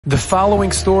The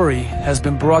following story has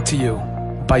been brought to you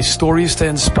by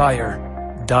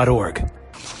StoriesToInspire.org.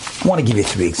 I want to give you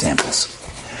three examples.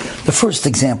 The first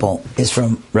example is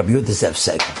from Rabbi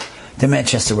Segal, the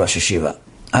Manchester Rosh Hashiva.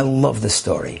 I love this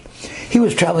story. He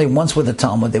was traveling once with the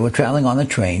Talmud. They were traveling on a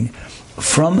train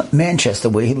from Manchester,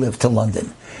 where he lived, to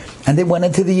London. And they went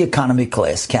into the economy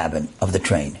class cabin of the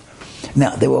train.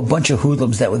 Now, there were a bunch of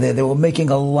hoodlums that were there. They were making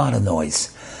a lot of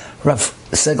noise. Rav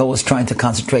Segal was trying to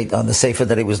concentrate on the sefer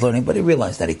that he was learning, but he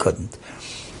realized that he couldn't.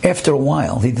 After a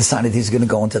while, he decided he's going to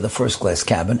go into the first class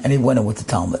cabin, and he went in with the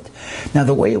Talmud. Now,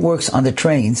 the way it works on the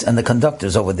trains and the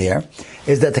conductors over there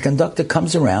is that the conductor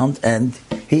comes around and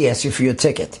he asks you for your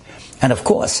ticket. And of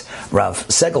course, Rav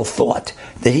Segal thought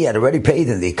that he had already paid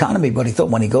in the economy, but he thought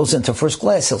when he goes into first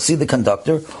class, he'll see the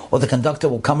conductor, or the conductor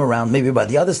will come around maybe by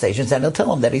the other stations, and he'll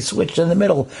tell him that he switched in the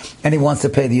middle and he wants to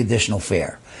pay the additional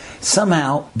fare.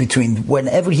 Somehow, between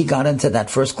whenever he got into that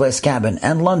first class cabin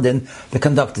and London, the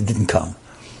conductor didn't come.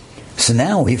 So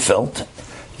now he felt,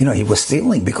 he was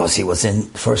stealing because he was in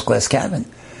first class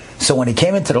cabin. So when he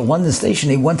came into the London station,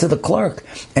 he went to the clerk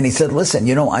and he said, listen,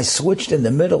 I switched in the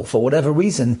middle for whatever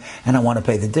reason and I want to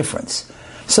pay the difference.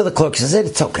 So the clerk says,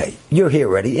 it's okay. You're here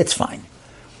already. It's fine.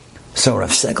 So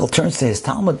Rav Segal turns to his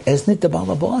Talmud, Esnit the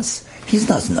Balabas. He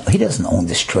doesn't own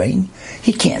this train.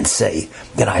 He can't say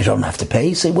that I don't have to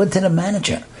pay. So he went to the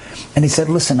manager and he said,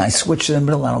 listen, I switched in the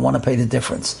middle and I want to pay the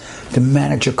difference. The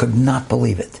manager could not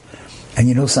believe it. And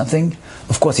you know something?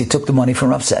 Of course, he took the money from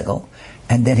Rav Segal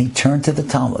and then he turned to the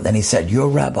Talmud and he said, your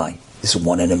rabbi is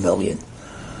 1 in a million.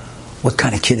 What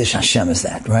kind of Kiddush Hashem is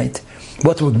that, right?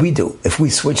 What would we do if we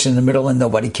switched in the middle and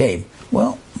nobody came?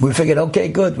 Well, we figured, okay,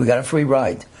 good, we got a free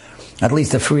ride. At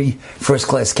least a free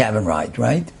first-class cabin ride,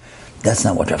 right? That's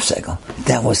not what Rav Segal.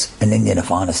 That was an Indian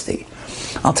of honesty.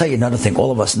 I'll tell you another thing.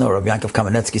 All of us know Rabbi Yaakov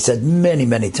Kamenetsky said many,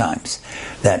 many times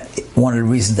that one of the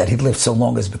reasons that he lived so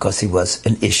long is because he was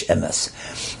an ish emes.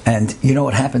 And you know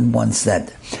what happened once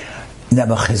that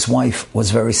Nebuch, his wife,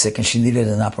 was very sick and she needed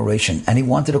an operation. And he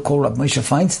wanted to call Rabbi Moshe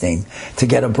Feinstein to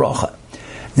get a bracha.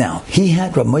 Now, he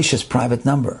had Rabbi Moshe's private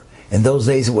number. In those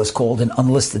days, it was called an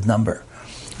unlisted number.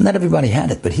 Not everybody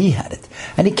had it, but he had it.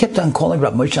 And he kept on calling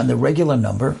Rabbi Moshe on the regular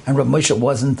number, and Rabbi Moshe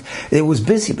was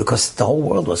busy because the whole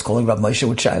world was calling Rabbi Moshe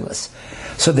with Shilas.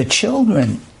 So the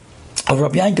children of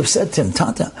Rabbi Yaakov said to him,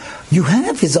 Tata, you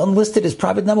have his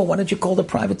private number, why don't you call the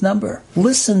private number?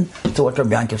 Listen to what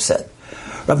Rabbi Yaakov said.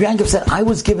 Rabbi Yaakov said, I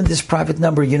was given this private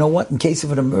number, you know what, in case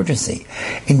of an emergency.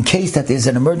 In case that there's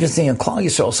an emergency in Klal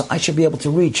Yisrael, so I should be able to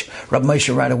reach Rabbi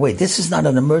Moshe right away. This is not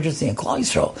an emergency in Klal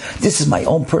Yisrael. This is my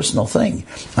own personal thing.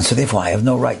 And so therefore I have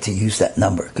no right to use that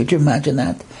number. Could you imagine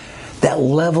that? That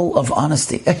level of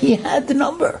honesty. He had the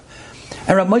number.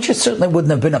 And Rabbi Moshe certainly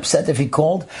wouldn't have been upset if he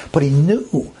called, but he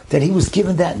knew that he was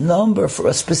given that number for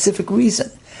a specific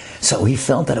reason. So he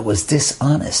felt that it was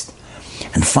dishonest.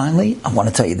 And finally, I want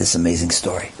to tell you this amazing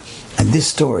story. And this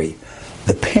story,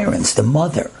 the parents, the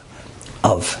mother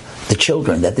of the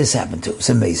children that this happened to, is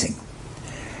amazing.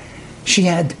 She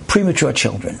had premature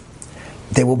children.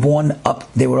 They were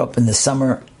up in the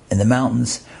summer in the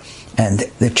mountains, and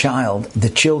the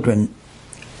children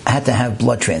had to have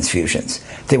blood transfusions.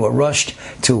 They were rushed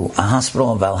to a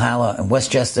hospital in Valhalla in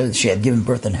Westchester. She had given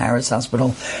birth in Harris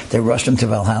Hospital. They rushed them to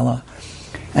Valhalla.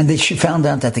 And she found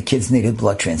out that the kids needed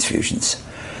blood transfusions.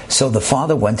 So the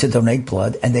father went to donate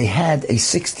blood, and they had a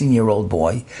 16-year-old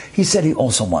boy. He said he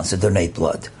also wants to donate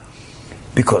blood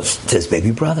because it's his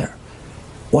baby brother.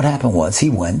 What happened was he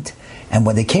went, and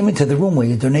when they came into the room where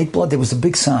you donate blood, there was a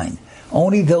big sign.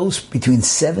 Only those between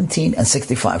 17 and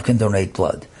 65 can donate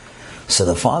blood. So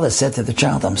the father said to the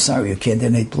child, I'm sorry, you can't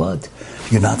donate blood.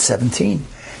 You're not 17.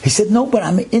 He said, no, but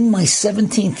I'm in my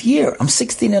 17th year. I'm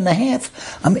 16 and a half.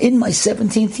 I'm in my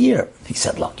 17th year. He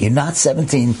said, look, you're not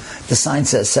 17. The sign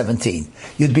says 17.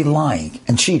 You'd be lying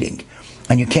and cheating,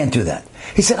 and you can't do that.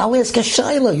 He said, I'll ask a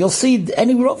shayla. You'll see,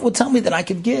 any Rav will tell me that I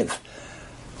could give.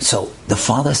 So the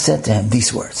father said to him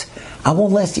these words, I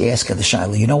won't let you ask her the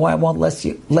shayla. You know why I won't let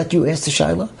you ask the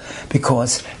shayla?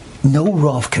 Because no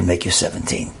Rav can make you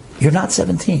 17. You're not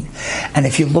 17. And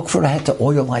if you look for a heter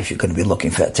all your life, you're going to be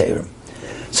looking for a terim.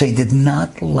 So he did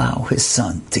not allow his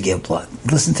son to give blood.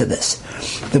 Listen to this.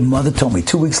 The mother told me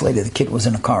 2 weeks later the kid was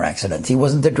in a car accident. He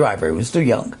wasn't the driver. He was too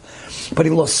young. But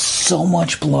he lost so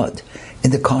much blood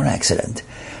in the car accident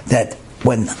that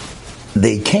when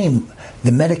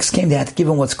the medics came, they had to give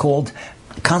him what's called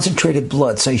concentrated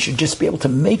blood, so he should just be able to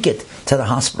make it to the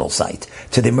hospital site,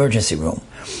 to the emergency room.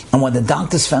 And when the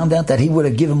doctors found out that he would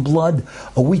have given blood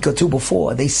a week or two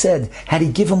before, they said, had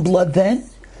he given blood then,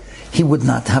 he would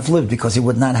not have lived because he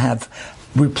would not have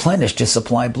replenished his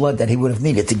supply of blood that he would have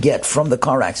needed to get from the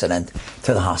car accident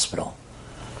to the hospital.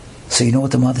 So you know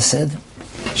what the mother said?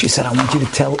 She said, I want you to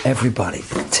tell everybody.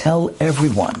 Tell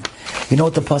everyone. You know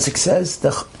what the pasuk says?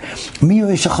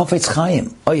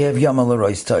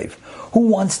 Who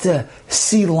wants to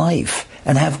see life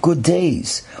and have good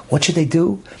days? What should they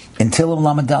do? Until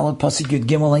Lamadalad pasuk Yud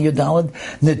Gimel and Yudalad,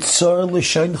 Nitzar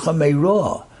l'shayncha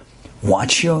meirah.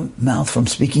 Watch your mouth from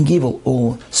speaking evil,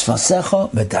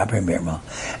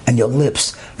 and your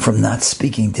lips from not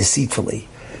speaking deceitfully.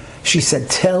 She said,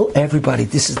 tell everybody,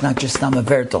 this is not just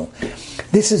Namavertel.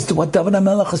 This is what David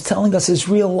HaMelech is telling us is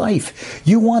real life.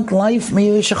 You want life?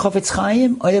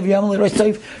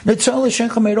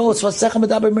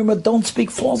 Don't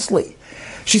speak falsely.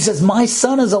 She says, my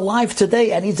son is alive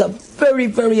today, and he's a very,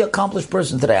 very accomplished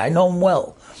person today. I know him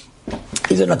well.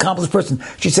 He's an accomplished person.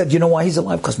 She said, you know why he's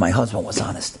alive? Because my husband was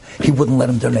honest. He wouldn't let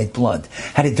him donate blood.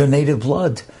 Had he donated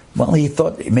blood, well, he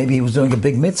thought maybe he was doing a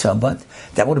big mitzvah, but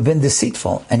that would have been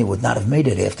deceitful, and he would not have made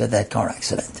it after that car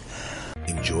accident.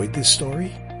 Enjoyed this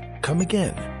story? Come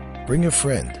again. Bring a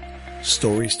friend.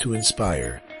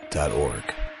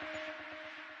 StoriesToInspire.org